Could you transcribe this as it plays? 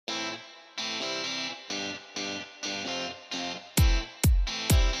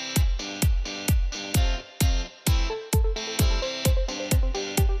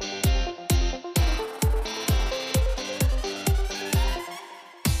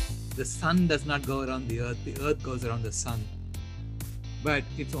the sun does not go around the earth goes around the sun. But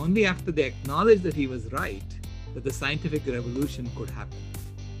it's only after they acknowledged that he was right that the scientific revolution could happen.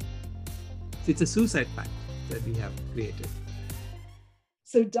 So it's a suicide pact that we have created.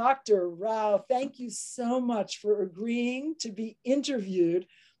 So, Dr. Rao, thank you so much for agreeing to be interviewed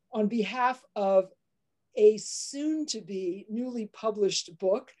on behalf of a soon to be newly published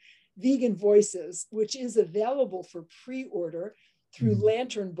book, Vegan Voices, which is available for pre order through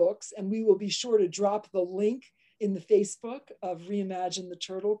Lantern Books. And we will be sure to drop the link in the Facebook of Reimagine the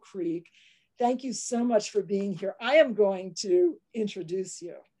Turtle Creek. Thank you so much for being here. I am going to introduce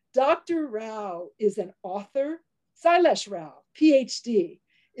you. Dr. Rao is an author. Sailesh Rao, PhD,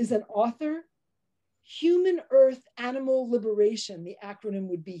 is an author. Human Earth Animal Liberation, the acronym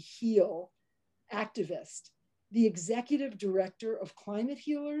would be HEAL, activist, the executive director of Climate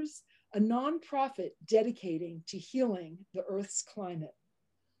Healers, a nonprofit dedicating to healing the Earth's climate.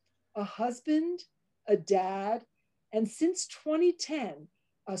 A husband, a dad, and since 2010,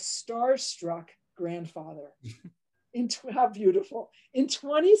 a starstruck grandfather. How beautiful. In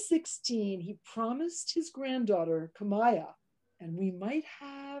 2016, he promised his granddaughter, Kamaya, and we might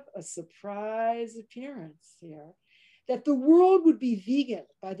have a surprise appearance here, that the world would be vegan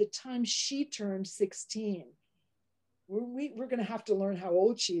by the time she turned 16. We're going to have to learn how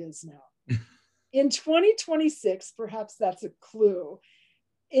old she is now. In 2026, perhaps that's a clue,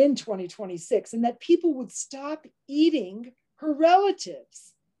 in 2026, and that people would stop eating her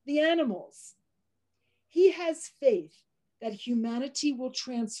relatives, the animals. He has faith that humanity will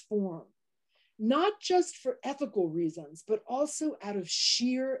transform, not just for ethical reasons, but also out of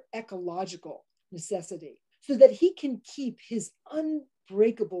sheer ecological necessity, so that he can keep his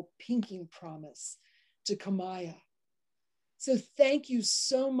unbreakable pinking promise to Kamaya. So thank you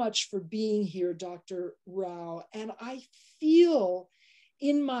so much for being here, Dr. Rao. And I feel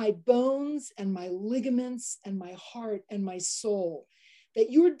in my bones and my ligaments and my heart and my soul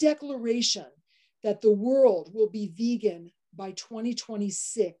that your declaration that the world will be vegan by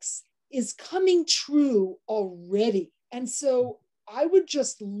 2026 is coming true already. And so I would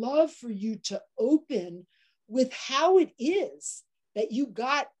just love for you to open with how it is that you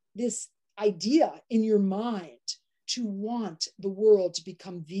got this idea in your mind to want the world to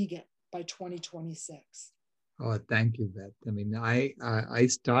become vegan by 2026. Oh, thank you, Beth. I mean, I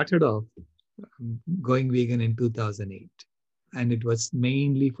started off going vegan in 2008, and it was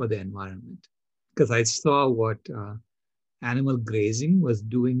mainly for the environment, because I saw what animal grazing was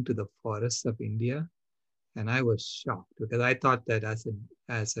doing to the forests of India. And I was shocked because I thought that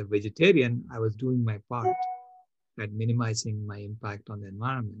as a vegetarian, I was doing my part at minimizing my impact on the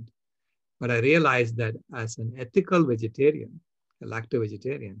environment. But I realized that as an ethical vegetarian, a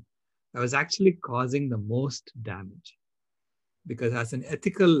lacto-vegetarian, I was actually causing the most damage. Because as an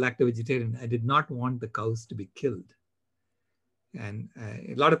ethical lacto-vegetarian, I did not want the cows to be killed. And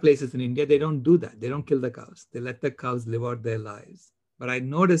a lot of places in India, they don't do that. They don't kill the cows. They let the cows live out their lives. But I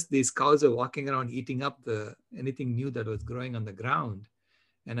noticed these cows are walking around eating up anything new that was growing on the ground.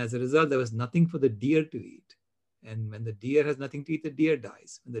 And as a result, there was nothing for the deer to eat. And when the deer has nothing to eat, the deer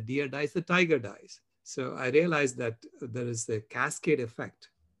dies. When the deer dies, the tiger dies. So I realized that there is a cascade effect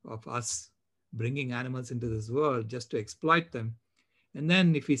of us bringing animals into this world just to exploit them. And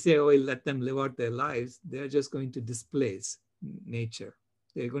then if we say, oh, we'll let them live out their lives, they're just going to displace nature.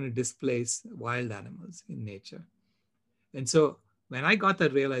 They're going to displace wild animals in nature. And so when I got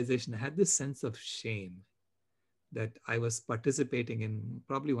that realization, I had this sense of shame that I was participating in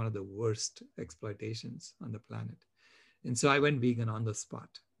probably one of the worst exploitations on the planet. And so I went vegan on the spot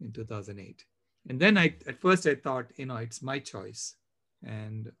in 2008. And then at first I thought, it's my choice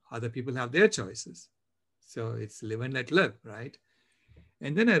and other people have their choices. So it's live and let live, right?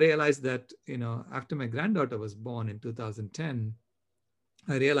 And then I realized that, after my granddaughter was born in 2010,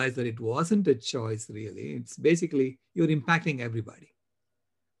 I realized that it wasn't a choice really. It's basically you're impacting everybody.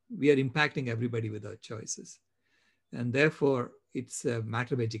 We are impacting everybody with our choices. And therefore, it's a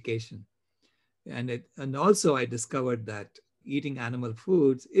matter of education. And also I discovered that eating animal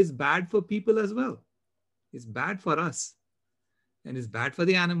foods is bad for people as well. It's bad for us. And it's bad for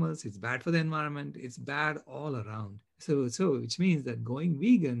the animals. It's bad for the environment. It's bad all around. So which means that going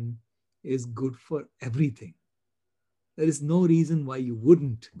vegan is good for everything. There is no reason why you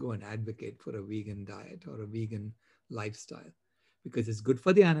wouldn't go and advocate for a vegan diet or a vegan lifestyle, because it's good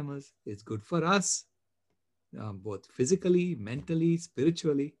for the animals. It's good for us, both physically, mentally,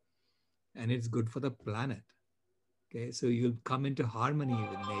 spiritually, and it's good for the planet. Okay, so you'll come into harmony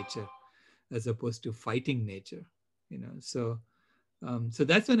with nature as opposed to fighting nature. So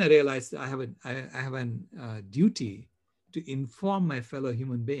that's when I realized I have a duty to inform my fellow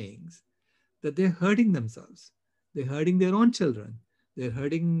human beings that they're hurting themselves. They're hurting their own children. They're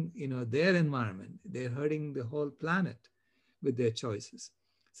hurting, their environment. They're hurting the whole planet with their choices.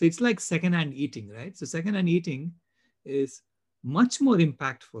 So it's like secondhand eating, right? So secondhand eating is much more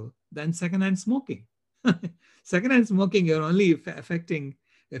impactful than secondhand smoking. Secondhand smoking, you're only affecting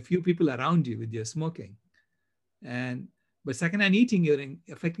a few people around you with your smoking. But secondhand eating, you're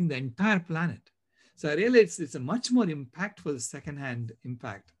affecting the entire planet. So I realized it's a much more impactful secondhand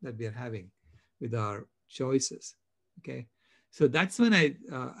impact that we are having with our choices. Okay, so that's when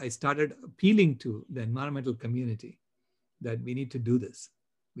I started appealing to the environmental community that we need to do this.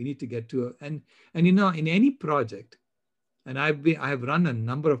 We need to get to and in any project, and I have run a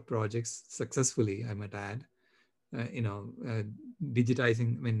number of projects successfully, I might add.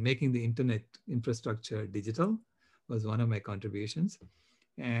 Digitizing, making the internet infrastructure digital was one of my contributions.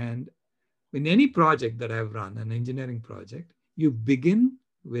 And in any project that I've run, an engineering project, you begin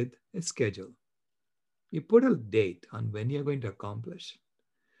with a schedule. You put a date on when you're going to accomplish.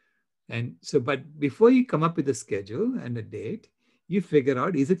 And so, but before you come up with a schedule and a date, you figure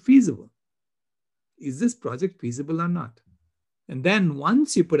out, is it feasible? Is this project feasible or not? And then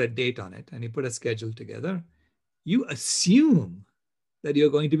once you put a date on it and you put a schedule together, you assume that you're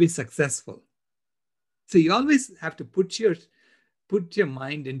going to be successful. So you always have to put your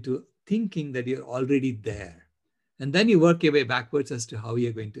mind into thinking that you're already there. And then you work your way backwards as to how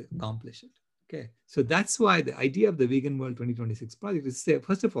you're going to accomplish it. Okay. So that's why the idea of the Vegan World 2026 project is to say,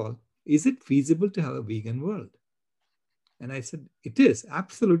 first of all, is it feasible to have a vegan world? And I said, it is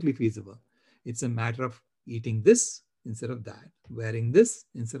absolutely feasible. It's a matter of eating this instead of that, wearing this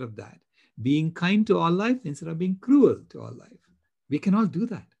instead of that, being kind to all life instead of being cruel to all life. We can all do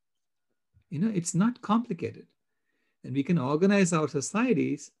that. It's not complicated. And we can organize our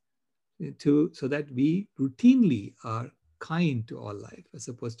societies so that we routinely are kind to all life as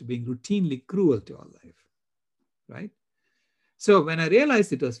opposed to being routinely cruel to all life, right? So when I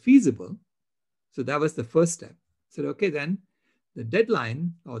realized it was feasible, so that was the first step. I said, okay, then the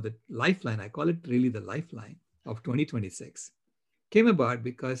deadline or the lifeline, I call it really the lifeline of 2026, came about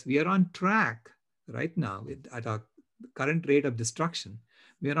because we are on track right now at our current rate of destruction.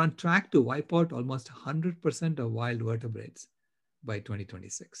 We are on track to wipe out almost 100% of wild vertebrates by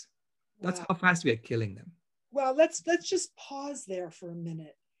 2026. That's how fast we are killing them. Well, let's just pause there for a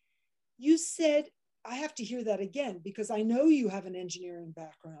minute. You said, I have to hear that again because I know you have an engineering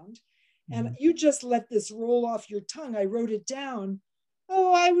background, and you just let this roll off your tongue. I wrote it down.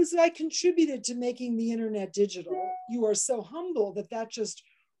 Oh, I contributed to making the internet digital. You are so humble that just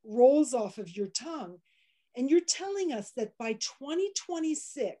rolls off of your tongue. And you're telling us that by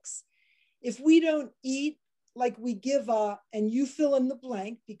 2026, if we don't eat like we give up, and you fill in the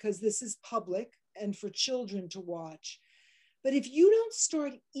blank because this is public and for children to watch, but if you don't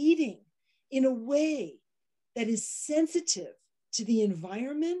start eating in a way that is sensitive to the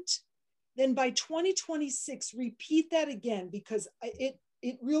environment, then by 2026, repeat that again, because it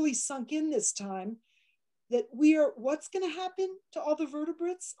really sunk in this time that what's going to happen to all the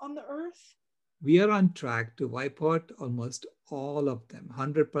vertebrates on the earth? We are on track to wipe out almost all of them,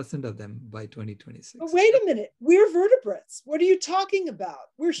 100% of them by 2026. But wait a minute, we're vertebrates. What are you talking about?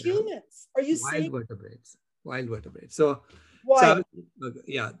 We're humans. Are you saying? Wild vertebrates. So, why?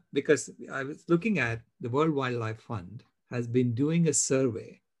 Because I was looking at the World Wildlife Fund has been doing a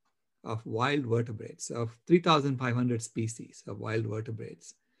survey of wild vertebrates, of 3,500 species of wild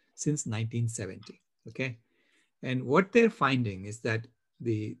vertebrates since 1970, okay? And what they're finding is that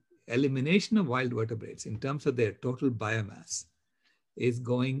the elimination of wild vertebrates in terms of their total biomass is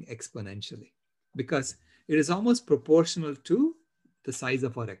going exponentially because it is almost proportional to the size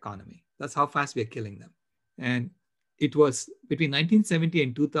of our economy. That's how fast we are killing them. And it was between 1970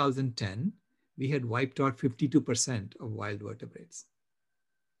 and 2010, we had wiped out 52% of wild vertebrates.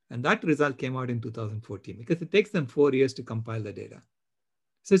 And that result came out in 2014 because it takes them 4 years to compile the data.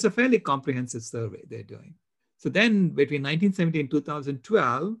 So it's a fairly comprehensive survey they're doing. So then between 1970 and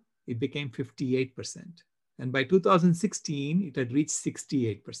 2012, it became 58%. And by 2016, it had reached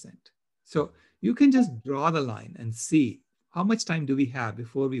 68%. So you can just draw the line and see how much time do we have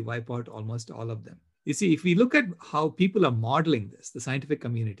before we wipe out almost all of them. You see, if we look at how people are modeling this, the scientific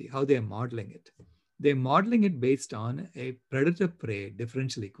community, how they're modeling it, they're modeling it based on a predator-prey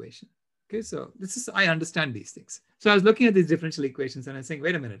differential equation. Okay, so I understand these things. So I was looking at these differential equations and I'm saying,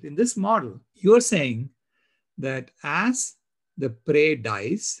 wait a minute, in this model, you're saying that as the prey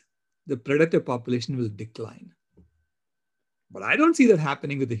dies, the predator population will decline. But I don't see that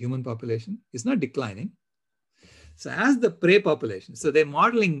happening with the human population. It's not declining. So as the prey population, so they're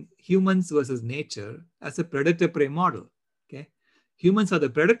modeling humans versus nature as a predator-prey model. Humans are the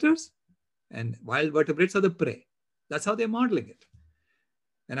predators and wild vertebrates are the prey. That's how they're modeling it.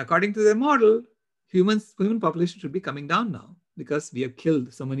 And according to their model, human population should be coming down now because we have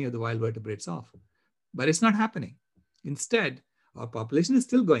killed so many of the wild vertebrates off. But it's not happening. Instead, our population is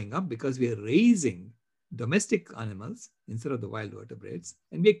still going up because we are raising domestic animals instead of the wild vertebrates,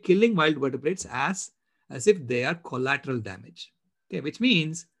 and we're killing wild vertebrates as if they are collateral damage. Okay, which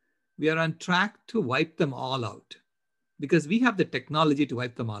means we are on track to wipe them all out because we have the technology to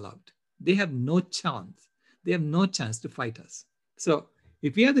wipe them all out. They have no chance. They have no chance to fight us. So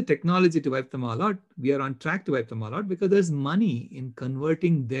if we have the technology to wipe them all out, we are on track to wipe them all out because there's money in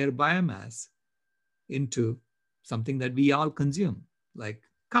converting their biomass into something that we all consume, like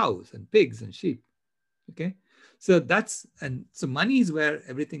cows and pigs and sheep. Okay. So money is where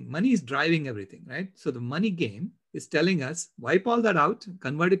money is driving everything, right? So the money game is telling us, wipe all that out,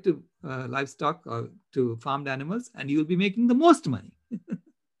 convert it to livestock or to farmed animals, and you will be making the most money.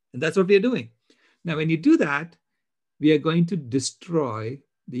 And that's what we are doing. Now, when you do that, we are going to destroy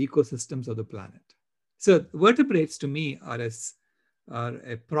the ecosystems of the planet. So vertebrates to me are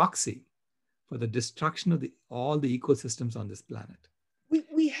a proxy for the destruction of all the ecosystems on this planet.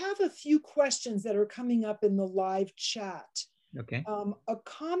 We have a few questions that are coming up in the live chat. Okay. A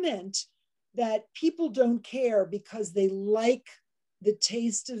comment that people don't care because they like the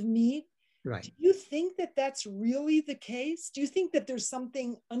taste of meat. Right. Do you think that that's really the case? Do you think that there's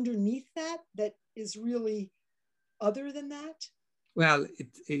something underneath that is really other than that? Well,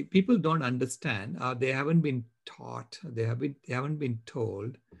 people don't understand. They haven't been taught. They haven't been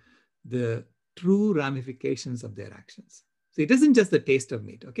told the true ramifications of their actions. So it isn't just the taste of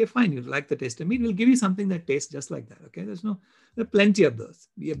meat. Okay, fine. You like the taste of meat. We'll give you something that tastes just like that. Okay, there are plenty of those.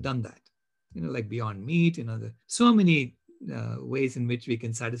 We have done that. Like Beyond Meat. So many ways in which we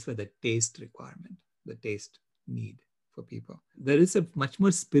can satisfy the taste requirement, the taste need for people. There is a much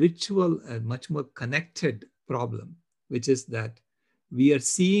more spiritual and much more connected problem, which is that we are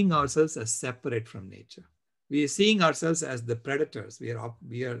seeing ourselves as separate from nature. We are seeing ourselves as the predators.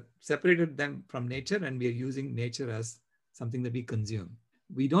 We are separated them from nature, and we are using nature as something that we consume.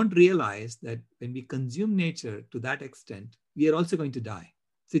 We don't realize that when we consume nature to that extent, we are also going to die.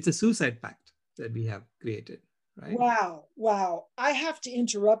 So it's a suicide pact that we have created. Right? Wow. I have to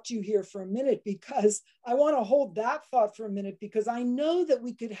interrupt you here for a minute because I want to hold that thought for a minute, because I know that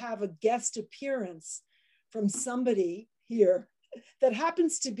we could have a guest appearance from somebody here that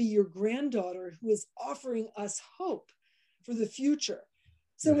happens to be your granddaughter who is offering us hope for the future.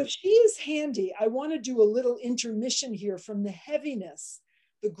 So if she is handy, I want to do a little intermission here from the heaviness,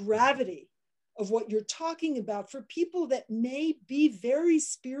 the gravity of what you're talking about for people that may be very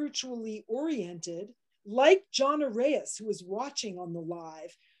spiritually oriented, like Jonna Reyes, who is watching on the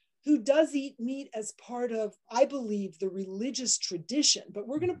live, who does eat meat as part of, I believe, the religious tradition. But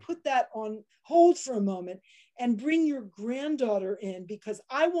we're going to put that on hold for a moment and bring your granddaughter in, because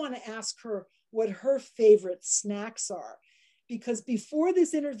I want to ask her what her favorite snacks are. Because before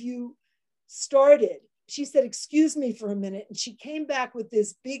this interview started, she said, "Excuse me for a minute." And she came back with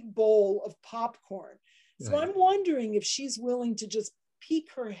this big bowl of popcorn. So I'm wondering if she's willing to just peek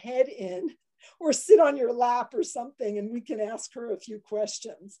her head in or sit on your lap or something, and we can ask her a few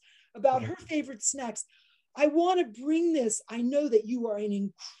questions about her favorite snacks. I want to bring this. I know that you are an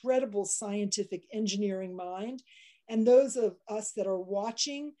incredible scientific engineering mind, and those of us that are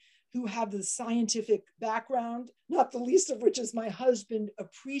watching who have the scientific background, not the least of which is my husband,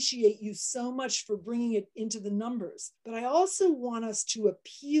 appreciate you so much for bringing it into the numbers. But I also want us to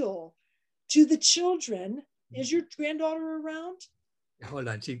appeal to the children. Is your granddaughter around? Hold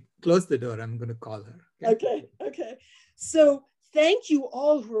on, she closed the door. I'm going to call her. Okay. So thank you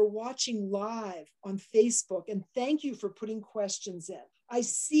all who are watching live on Facebook, and thank you for putting questions in. I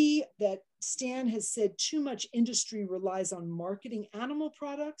see that Stan has said too much industry relies on marketing animal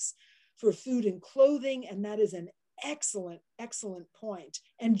products for food and clothing, and that is an excellent point.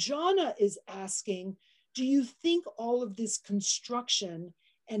 And Jonna is asking, do you think all of this construction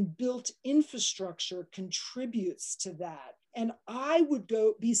and built infrastructure contributes to that? And I would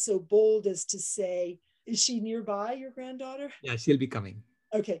be so bold as to say, is she nearby, your granddaughter? Yeah, she'll be coming.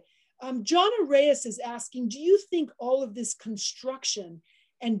 Okay. Jonna Reyes is asking, do you think all of this construction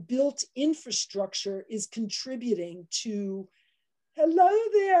and built infrastructure is contributing to, hello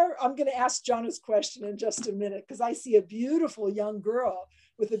there. I'm going to ask Jonna's question in just a minute, because I see a beautiful young girl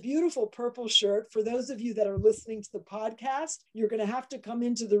with a beautiful purple shirt. For those of you that are listening to the podcast, you're going to have to come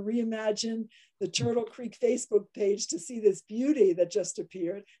into the Reimagine the Turtle Creek Facebook page to see this beauty that just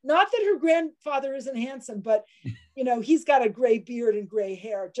appeared. Not that her grandfather isn't handsome, but he's got a gray beard and gray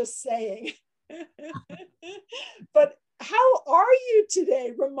hair, just saying. But how are you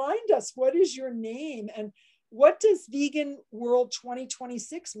today? Remind us, what is your name and what does Vegan World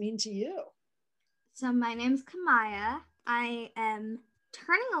 2026 mean to you? So my name's Kamaya. I am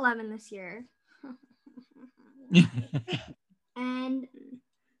turning 11 this year. And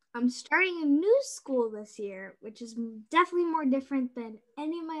I'm starting a new school this year, which is definitely more different than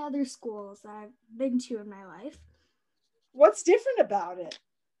any of my other schools that I've been to in my life. What's different about it?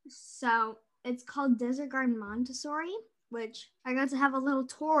 So it's called Desert Garden Montessori, which I got to have a little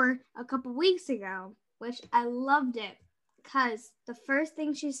tour a couple weeks ago, which I loved it because the first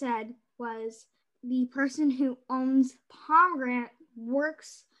thing she said was the person who owns Pomegranate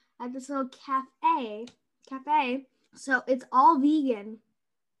works at this little cafe. So it's all vegan,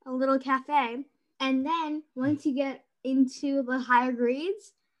 a little cafe. And then once you get into the higher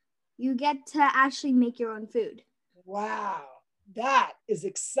grades, you get to actually make your own food. Wow, that is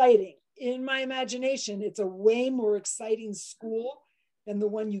exciting. In my imagination, it's a way more exciting school than the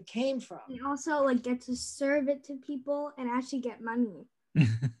one you came from. You also get to serve it to people and actually get money.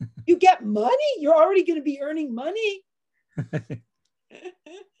 You get money? You're already going to be earning money?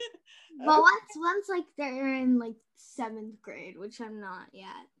 Well, once they're in 7th grade, which I'm not yet.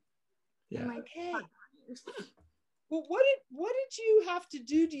 Yeah. Okay. Well, what did you have to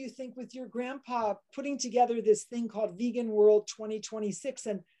do you think, with your grandpa putting together this thing called Vegan World 2026?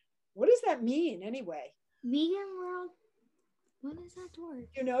 And what does that mean anyway? Vegan World? What is that word?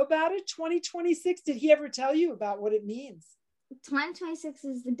 You know about it? 2026? Did he ever tell you about what it means? 2026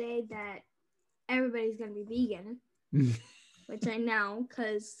 is the day that everybody's going to be vegan, which I know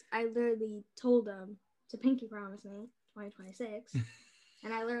because I literally told him to pinky promise me 2026,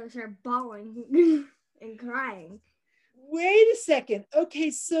 and I literally started bawling and crying. Wait a second.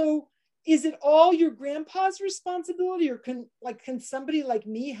 Okay, so is it all your grandpa's responsibility, or can somebody like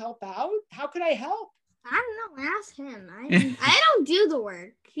me help out? How could I help? I don't know. Ask him. I don't do the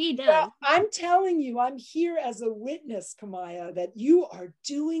work. He does. Well, I'm telling you, I'm here as a witness, Kamaya, that you are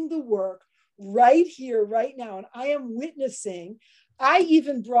doing the work right here, right now. And I am witnessing. I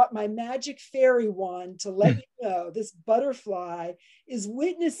even brought my magic fairy wand to let you know this butterfly is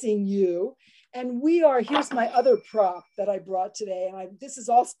witnessing you. And we are, here's my other prop that I brought today. And this is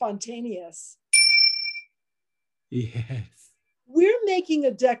all spontaneous. Yes. We're making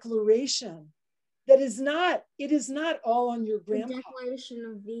a declaration that it is not all on your grandpa. The declaration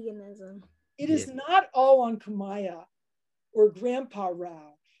of veganism. It is not all on Kamaya or Grandpa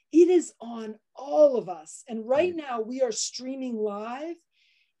Rao. It is on all of us. And right now we are streaming live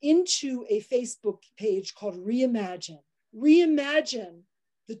into a Facebook page called Reimagine. Reimagine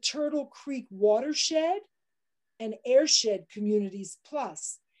the Turtle Creek Watershed and Airshed Communities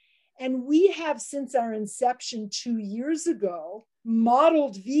Plus. And we have, since our inception 2 years ago,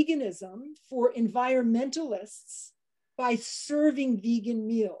 modeled veganism for environmentalists by serving vegan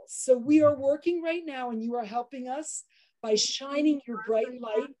meals. So we are working right now, and you are helping us by shining your bright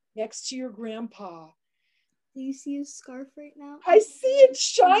light next to your grandpa. Do you see his scarf right now? I see it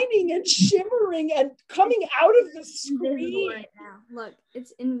shining and shimmering and coming out of the screen. Right now. Look,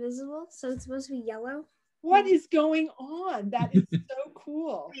 it's invisible, so it's supposed to be yellow. What is going on? That is so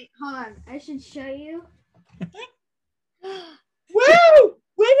cool. Wait, hold on. I should show you. Whoa!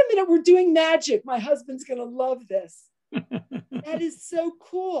 Wait a minute. We're doing magic. My husband's going to love this. That is so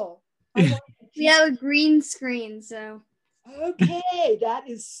cool. We have a green screen, so. Okay, that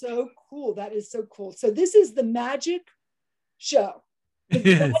is so cool. That is so cool. So this is the magic show, the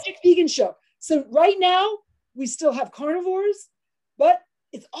magic vegan show. So right now we still have carnivores, but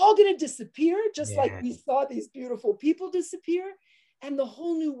it's all going to disappear, just like we saw these beautiful people disappear. And the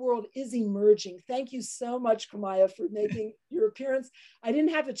whole new world is emerging. Thank you so much, Kamaya, for making your appearance. I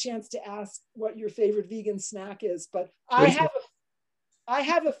didn't have a chance to ask what your favorite vegan snack is, but I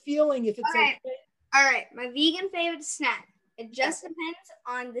have a feeling if it's okay. All right, my vegan favorite snack. It just depends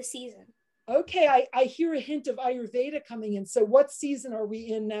on the season. Okay, I hear a hint of Ayurveda coming in. So what season are we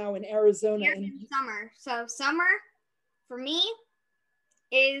in now in Arizona? We're in summer. So summer, for me,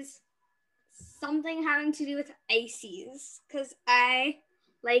 is something having to do with ices, because I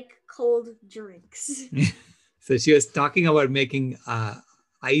like cold drinks. So she was talking about making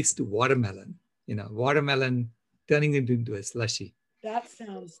iced watermelon, watermelon turning it into a slushy. That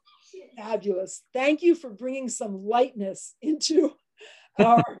sounds fabulous. Thank you for bringing some lightness into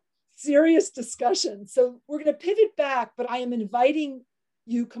our serious discussion. So we're going to pivot back, but I am inviting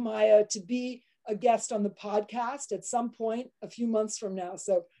you, Kamaya, to be a guest on the podcast at some point a few months from now.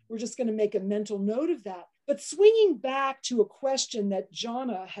 So we're just going to make a mental note of that. But swinging back to a question that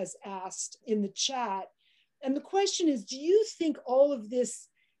Jana has asked in the chat, and the question is, do you think all of this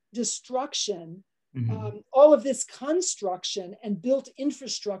destruction All of this construction and built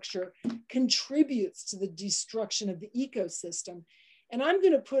infrastructure contributes to the destruction of the ecosystem. And I'm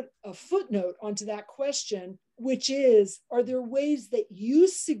going to put a footnote onto that question, which is, are there ways that you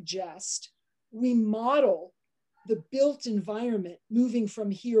suggest we model the built environment moving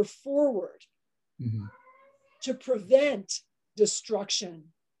from here forward to prevent destruction,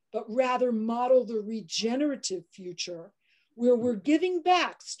 but rather model the regenerative future where we're giving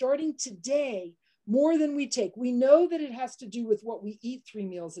back, starting today, more than we take? We know that it has to do with what we eat 3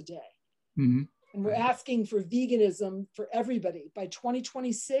 meals a day. And we're asking for veganism for everybody by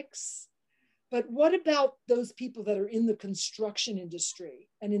 2026. But what about those people that are in the construction industry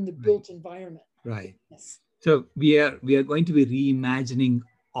and in the built environment? Right. Yes. So we are going to be reimagining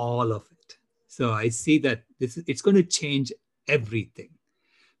all of it. So I see that it's going to change everything.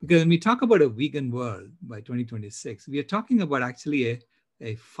 Because when we talk about a vegan world by 2026, we are talking about actually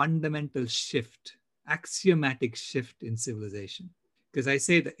a fundamental shift, axiomatic shift in civilization. Because I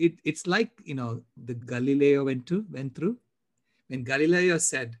say that it's like, the Galileo went through. When Galileo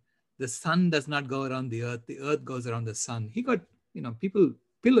said, the sun does not go around the earth goes around the sun. He got, people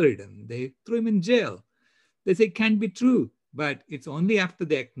pilloried him. They threw him in jail. They say it can't be true. But it's only after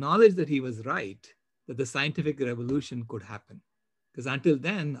they acknowledged that he was right that the scientific revolution could happen. Because until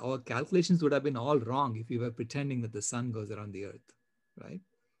then, our calculations would have been all wrong if we were pretending that the sun goes around the earth, right?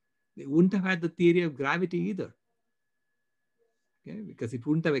 They wouldn't have had the theory of gravity either, okay? Because it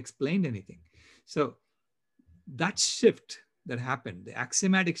wouldn't have explained anything. So that shift that happened, the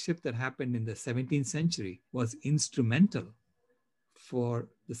axiomatic shift that happened in the 17th century was instrumental for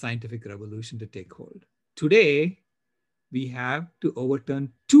the scientific revolution to take hold. Today, we have to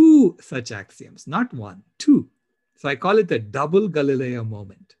overturn 2 such axioms, not 1, 2. So I call it the double Galileo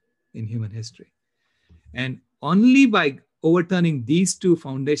moment in human history. And only by overturning these 2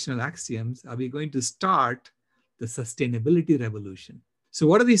 foundational axioms are we going to start the sustainability revolution. So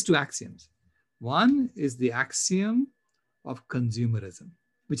what are these 2 axioms? One is the axiom of consumerism,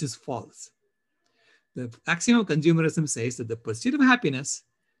 which is false. The axiom of consumerism says that the pursuit of happiness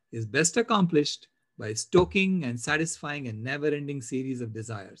is best accomplished by stoking and satisfying a never-ending series of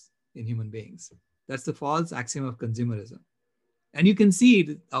desires in human beings. That's the false axiom of consumerism. And you can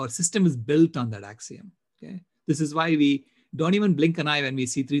see our system is built on that axiom. Okay? This is why we don't even blink an eye when we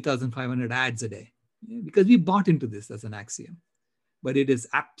see 3,500 ads a day, because we bought into this as an axiom. But it is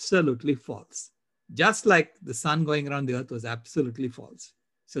absolutely false. Just like the sun going around the earth was absolutely false.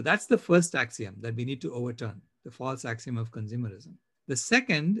 So that's the first axiom that we need to overturn, the false axiom of consumerism. The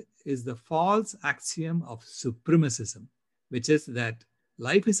second is the false axiom of supremacism, which is that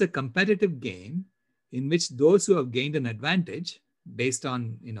life is a competitive game in which those who have gained an advantage based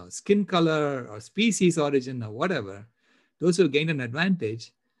on skin color or species origin or whatever, those who have gained an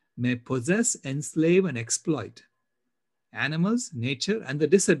advantage may possess, enslave, and exploit animals, nature, and the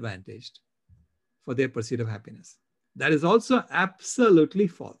disadvantaged for their pursuit of happiness. That is also absolutely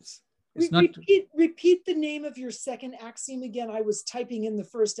false. It's not repeat the name of your second axiom again. I was typing in the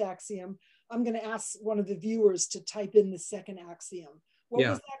first axiom. I'm going to ask one of the viewers to type in the second axiom. What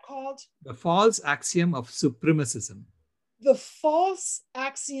was that called? The false axiom of supremacism. The false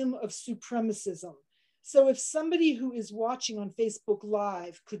axiom of supremacism. So if somebody who is watching on Facebook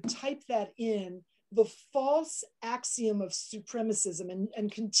Live could type that in, the false axiom of supremacism,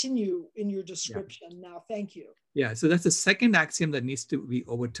 and continue in your description now. Thank you. Yeah, so that's the second axiom that needs to be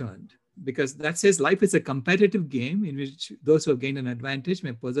overturned, because that says life is a competitive game in which those who have gained an advantage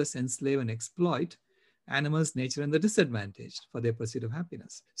may possess, enslave, and exploit animals, nature, and the disadvantaged for their pursuit of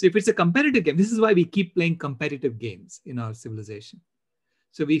happiness. So if it's a competitive game, this is why we keep playing competitive games in our civilization.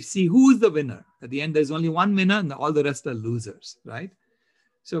 So we see who's the winner. At the end, there's only one winner and all the rest are losers, right?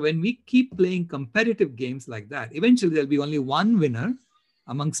 So when we keep playing competitive games like that, eventually there'll be only one winner.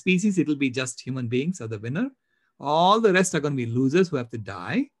 Among species, it'll be just human beings are the winner. All the rest are going to be losers who have to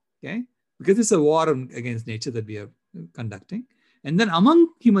die, okay? Because it's a war against nature that we are conducting. And then among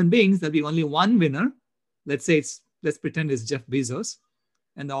human beings, there'll be only one winner. Let's pretend it's Jeff Bezos,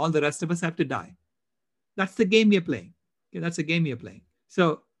 and all the rest of us have to die. That's the game we are playing. Okay, that's the game we are playing.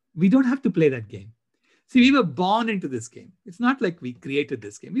 So we don't have to play that game. See, we were born into this game. It's not like we created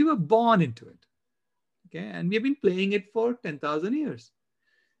this game. We were born into it. Okay, and we have been playing it for 10,000 years.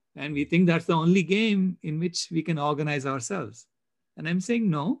 And we think that's the only game in which we can organize ourselves. And I'm saying,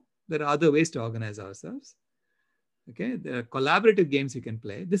 no, there are other ways to organize ourselves. Okay, there are collaborative games you can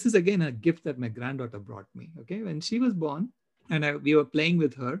play. This is again a gift that my granddaughter brought me. Okay, when she was born and we were playing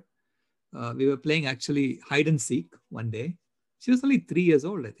with her, we were playing actually hide and seek one day. She was only 3 years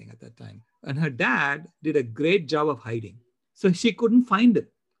old, I think, at that time. And her dad did a great job of hiding. So she couldn't find him.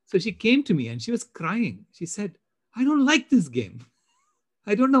 So she came to me and she was crying. She said, I don't like this game.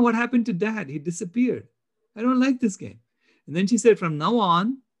 I don't know what happened to dad. He disappeared. I don't like this game. And then she said, from now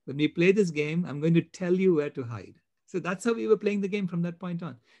on, when we play this game, I'm going to tell you where to hide. So that's how we were playing the game from that point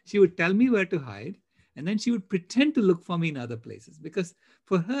on. She would tell me where to hide, and then she would pretend to look for me in other places, because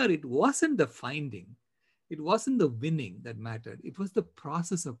for her, it wasn't the finding, it wasn't the winning that mattered. It was the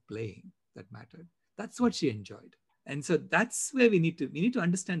process of playing that mattered. That's what she enjoyed. And so that's where we need to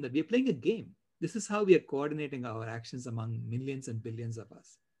understand that we are playing a game. This is how we are coordinating our actions among millions and billions of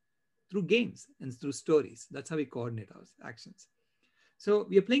us, through games and through stories. That's how we coordinate our actions. So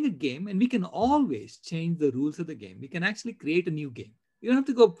we are playing a game, and we can always change the rules of the game. We can actually create a new game. You don't have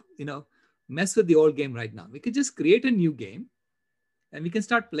to go, mess with the old game right now. We could just create a new game, and we can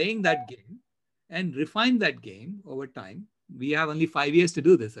start playing that game and refine that game over time. We have only 5 years to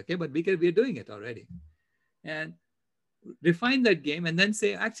do this, okay? But we are doing it already. And refine that game and then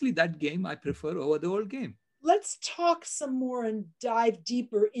say, actually, that game I prefer over the old game. Let's talk some more and dive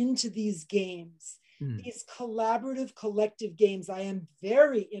deeper into these games. These collaborative, collective games. I am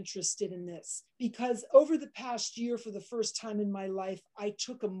very interested in this because over the past year, for the first time in my life, I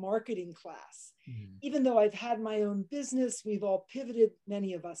took a marketing class. Even though I've had my own business, we've all pivoted,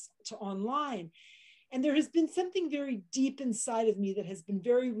 many of us, to online. And there has been something very deep inside of me that has been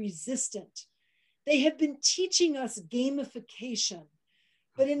very resistant. They have been teaching us gamification,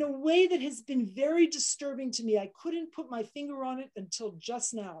 but in a way that has been very disturbing to me. I couldn't put my finger on it until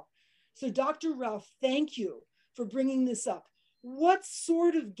just now. So Dr. Rao, thank you for bringing this up. What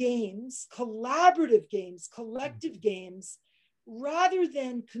sort of games, collaborative games, collective games, rather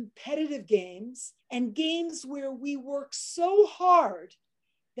than competitive games and games where we work so hard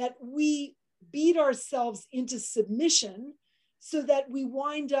that we beat ourselves into submission so that we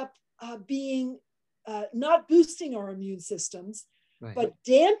wind up being not boosting our immune systems, right, but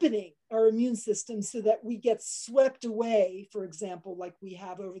dampening our immune system so that we get swept away, for example, like we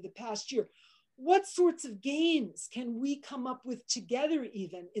have over the past year. What sorts of games can we come up with together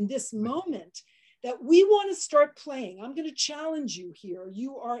even in this moment that we want to start playing? I'm going to challenge you here.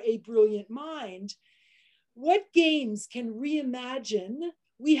 You are a brilliant mind. What games can reimagine?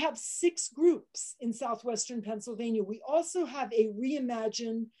 We have 6 groups in Southwestern Pennsylvania. We also have a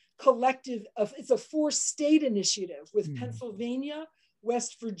Reimagine collective it's a 4-state initiative with Pennsylvania,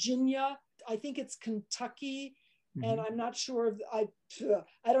 West Virginia, I think it's Kentucky, and I'm not sure, I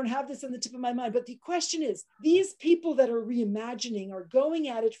don't have this on the tip of my mind, but the question is, these people that are reimagining are going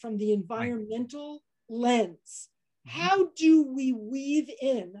at it from the environmental lens. How do we weave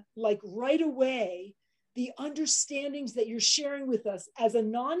in, like right away, the understandings that you're sharing with us as a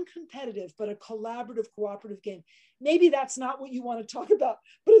non-competitive, but a collaborative, cooperative game? Maybe that's not what you want to talk about,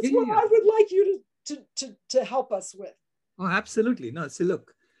 but it's what I would like you to help us with. Oh, absolutely. No, so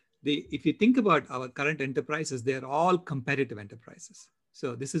look, if you think about our current enterprises, they're all competitive enterprises.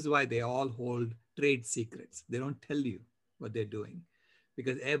 So this is why they all hold trade secrets. They don't tell you what they're doing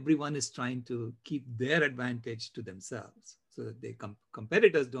because everyone is trying to keep their advantage to themselves so that the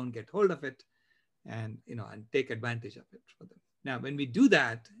competitors don't get hold of it and take advantage of it for them. Now, when we do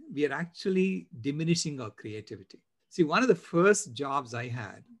that, we are actually diminishing our creativity. See, one of the first jobs I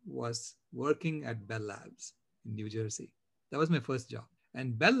had was working at Bell Labs in New Jersey. That was my first job.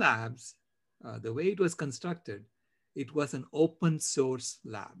 And Bell Labs, the way it was constructed, it was an open source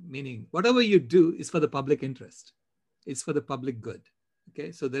lab, meaning whatever you do is for the public interest. It's for the public good.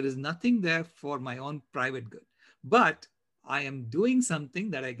 Okay, so there is nothing there for my own private good. But I am doing something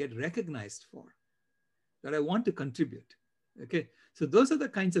that I get recognized for, that I want to contribute. Okay, so those are the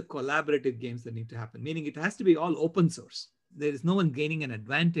kinds of collaborative games that need to happen, meaning it has to be all open source. There is no one gaining an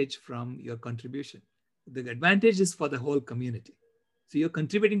advantage from your contribution. The advantage is for the whole community. So you're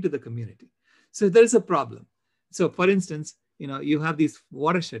contributing to the community. So there's a problem. So for instance, you have these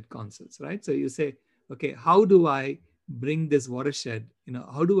watershed councils, right? So you say, okay, how do I bring this watershed,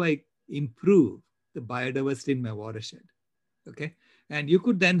 how do I improve the biodiversity in my watershed? Okay. And you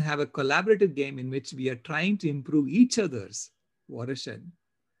could then have a collaborative game in which we are trying to improve each other's watershed,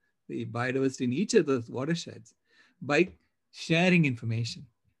 the biodiversity in each other's watersheds by sharing information.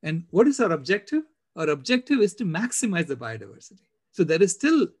 And what is our objective? Our objective is to maximize the biodiversity. So there is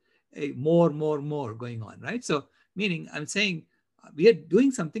still a more going on, right? So meaning I'm saying we are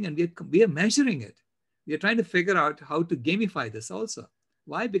doing something and we are measuring it. We are trying to figure out how to gamify this also.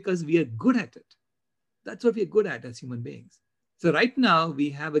 Why? Because we are good at it. That's what we are good at as human beings. So right now we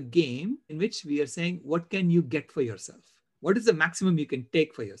have a game in which we are saying, what can you get for yourself? What is the maximum you can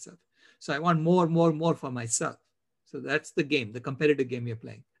take for yourself? So I want more for myself. So that's the game, the competitive game you're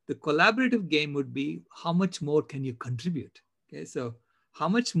playing. The collaborative game would be how much more can you contribute? Okay, so how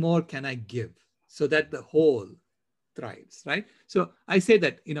much more can I give so that the whole thrives, right? So I say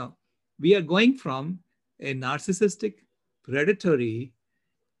that, we are going from a narcissistic, predatory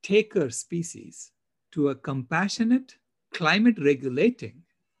taker species to a compassionate, climate regulating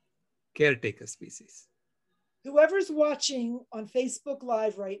caretaker species. Whoever's watching on Facebook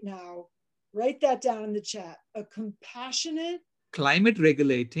Live right now, write that down in the chat. A compassionate, climate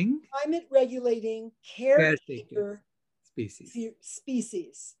regulating caretaker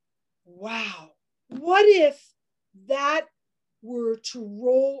species. Wow. What if that were to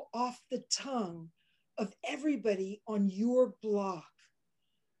roll off the tongue of everybody on your block?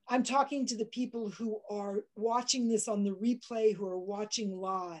 I'm talking to the people who are watching this on the replay, who are watching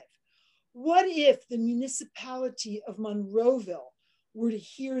live. What if the municipality of Monroeville were to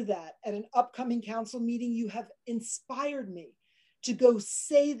hear that at an upcoming council meeting? You have inspired me to go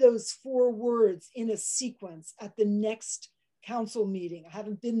say those 4 words in a sequence at the next council meeting. I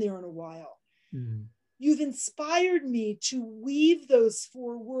haven't been there in a while. Mm. You've inspired me to weave those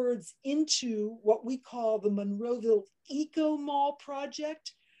 4 words into what we call the Monroeville Eco Mall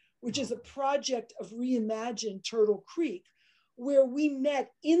project, which is a project of Reimagine Turtle Creek, where we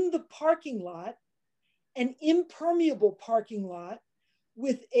met in the parking lot, an impermeable parking lot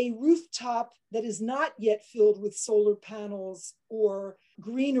with a rooftop that is not yet filled with solar panels or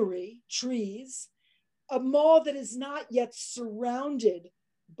greenery, trees, a mall that is not yet surrounded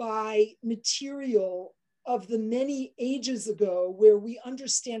by material of the many ages ago, where we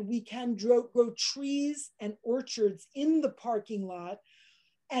understand we can grow trees and orchards in the parking lot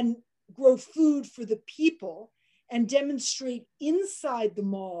and grow food for the people, and demonstrate inside the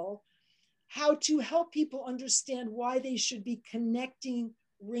mall how to help people understand why they should be connecting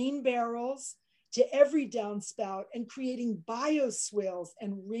rain barrels to every downspout and creating bioswales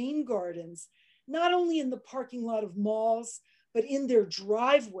and rain gardens, not only in the parking lot of malls, but in their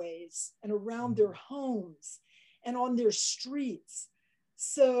driveways and around their homes and on their streets.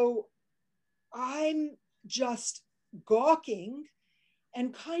 So I'm just gawking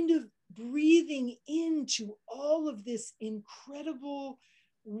and kind of breathing into all of this incredible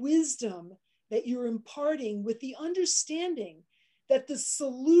wisdom that you're imparting, with the understanding that the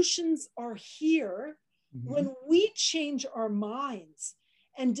solutions are here when we change our minds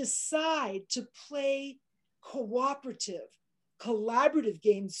and decide to play cooperative, collaborative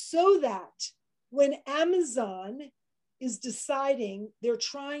games, so that when Amazon is deciding, they're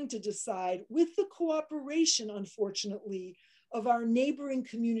trying to decide with the cooperation, unfortunately, of our neighboring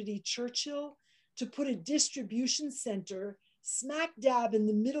community, Churchill, to put a distribution center smack dab in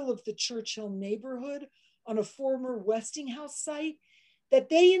the middle of the Churchill neighborhood on a former Westinghouse site, that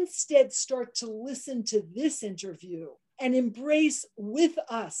they instead start to listen to this interview and embrace with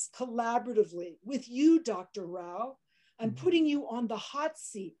us collaboratively, with you, Dr. Rao. I'm putting you on the hot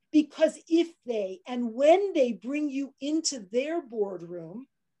seat, because if they and when they bring you into their boardroom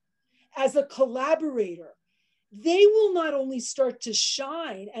as a collaborator, they will not only start to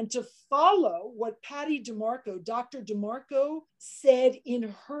shine and to follow what Patty DeMarco, Dr. DeMarco, said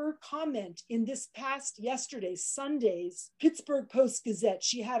in her comment in this past Sunday's Pittsburgh Post-Gazette.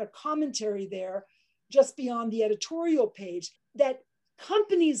 She had a commentary there just beyond the editorial page that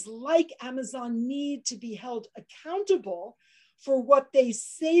companies like Amazon need to be held accountable for what they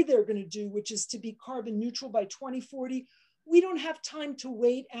say they're going to do, which is to be carbon neutral by 2040. We don't have time to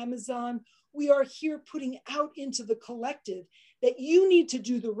wait, Amazon. We are here putting out into the collective that you need to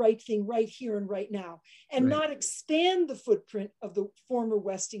do the right thing right here and right now, and not expand the footprint of the former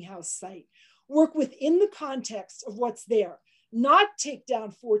Westinghouse site. Work within the context of what's there, not take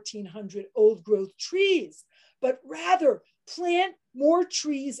down 1,400 old growth trees, but rather plant more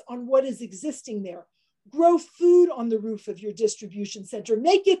trees on what is existing there. Grow food on the roof of your distribution center.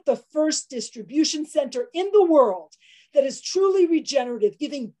 Make it the first distribution center in the world that is truly regenerative,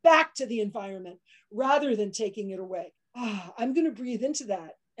 giving back to the environment rather than taking it away. I'm going to breathe into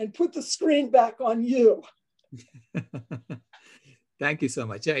that and put the screen back on you. Thank you so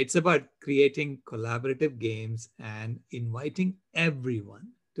much. Yeah, it's about creating collaborative games and inviting everyone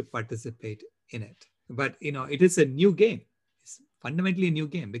to participate in it. But, it is a new game. It's fundamentally a new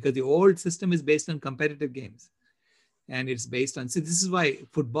game, because the old system is based on competitive games. And it's based on, this is why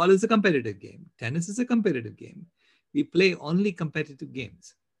football is a competitive game. Tennis is a competitive game. We play only competitive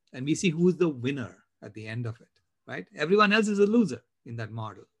games, and we see who's the winner at the end of it, right? Everyone else is a loser in that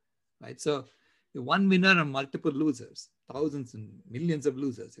model, right? So one winner and multiple losers, thousands and millions of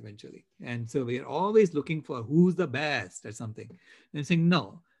losers eventually. And so we are always looking for who's the best at something, and saying,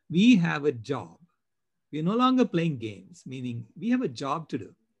 no, we have a job. We're no longer playing games, meaning we have a job to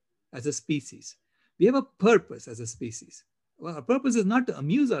do as a species. We have a purpose as a species. Well, our purpose is not to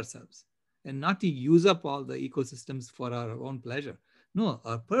amuse ourselves and not to use up all the ecosystems for our own pleasure. No,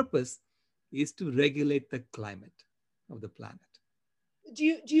 our purpose is to regulate the climate of the planet. Do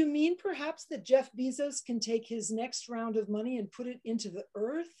you mean perhaps that Jeff Bezos can take his next round of money and put it into the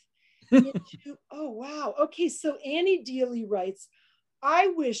earth? Oh, wow. Okay, so Annie Dealey writes,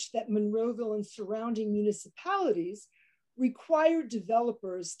 I wish that Monroeville and surrounding municipalities required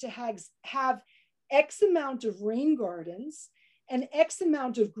developers to have X amount of rain gardens and X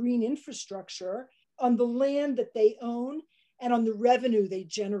amount of green infrastructure on the land that they own and on the revenue they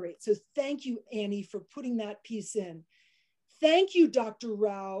generate. So thank you, Annie, for putting that piece in. Thank you, Dr.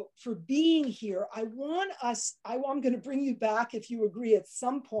 Rao, for being here. I'm going to bring you back, if you agree, at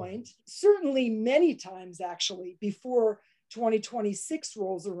some point, certainly many times, actually, before 2026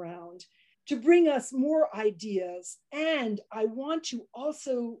 rolls around, to bring us more ideas. And I want to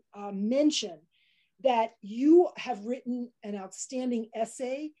also mention that you have written an outstanding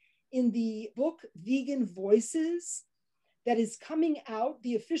essay in the book, Vegan Voices, that is coming out.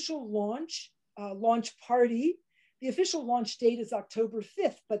 The official launch party. The official launch date is October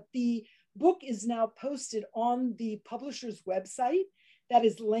 5th, but the book is now posted on the publisher's website. That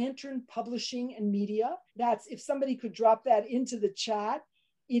is Lantern Publishing and Media. That's, if somebody could drop that into the chat,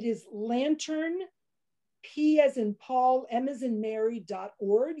 it is Lantern, P as in Paul, M as in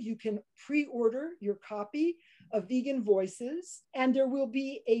Mary.org. You can pre-order your copy of Vegan Voices, and there will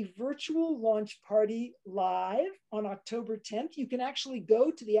be a virtual launch party live on October 10th. You can actually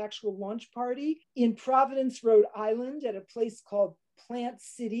go to the actual launch party in Providence, Rhode Island at a place called Plant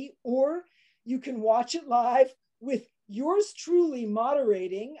City, or you can watch it live with yours truly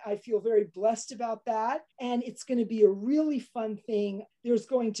moderating. I feel very blessed about that. And it's going to be a really fun thing. There's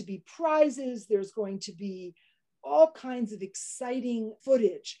going to be prizes. There's going to be all kinds of exciting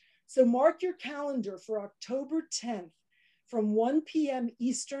footage. So mark your calendar for October 10th from 1 p.m.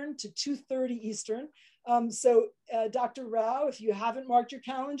 Eastern to 2:30 Eastern. Dr. Rao, if you haven't marked your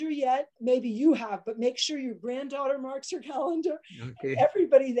calendar yet, maybe you have, but make sure your granddaughter marks her calendar. Okay.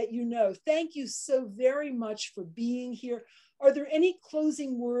 Everybody that you know, thank you so very much for being here. Are there any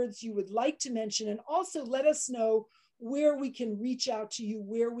closing words you would like to mention? And also let us know where we can reach out to you,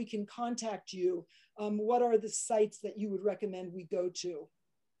 where we can contact you. What are the sites that you would recommend we go to?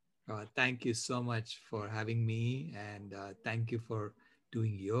 Thank you so much for having me, and thank you for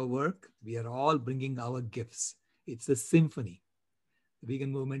doing your work. We are all bringing our gifts. It's a symphony. The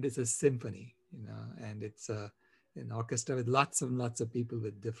vegan movement is a symphony, and it's an orchestra with lots and lots of people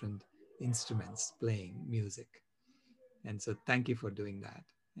with different instruments playing music. And so thank you for doing that.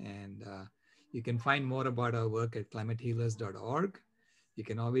 And you can find more about our work at climatehealers.org. You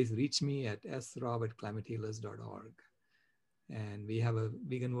can always reach me at srob@climatehealers.org. And we have a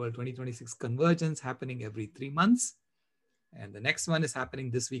Vegan World 2026 convergence happening every 3 months. And the next one is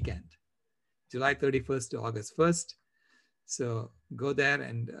happening this weekend, July 31st to August 1st. So go there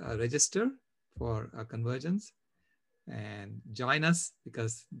and register for a convergence and join us,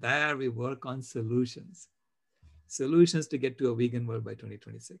 because there we work on solutions to get to a vegan world by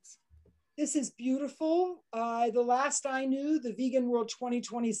 2026. This is beautiful. The last I knew, the Vegan World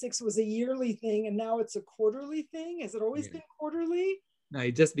 2026 was a yearly thing, and now it's a quarterly thing. Has it always been quarterly? No,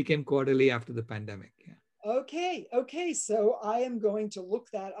 it just became quarterly after the pandemic. Yeah. Okay. So I am going to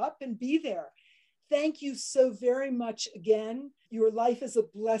look that up and be there. Thank you so very much again. Your life is a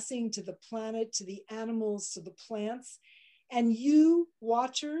blessing to the planet, to the animals, to the plants. And you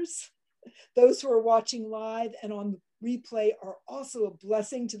watchers, those who are watching live and on the replay, are also a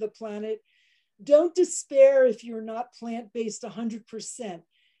blessing to the planet. Don't despair if you're not plant-based 100%.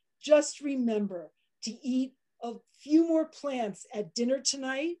 Just remember to eat a few more plants at dinner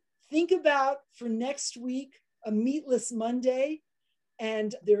tonight. Think about, for next week, a meatless Monday.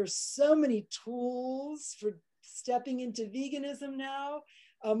 And there are so many tools for stepping into veganism now,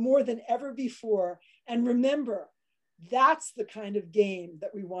 more than ever before. And remember, that's the kind of game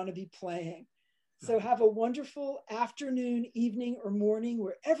that we want to be playing. So have a wonderful afternoon, evening, or morning,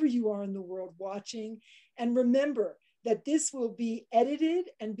 wherever you are in the world watching. And remember that this will be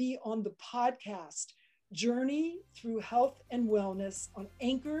edited and be on the podcast, Journey Through Health and Wellness, on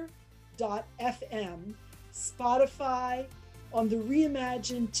Anchor.fm, Spotify, on the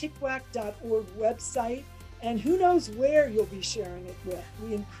reimagined TICWAC.org website, and who knows where you'll be sharing it with.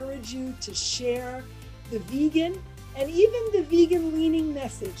 We encourage you to share the vegan and even the vegan-leaning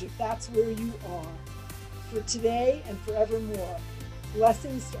message, if that's where you are. For today and forevermore,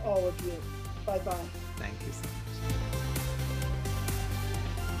 blessings to all of you. Bye-bye. Thank you so much.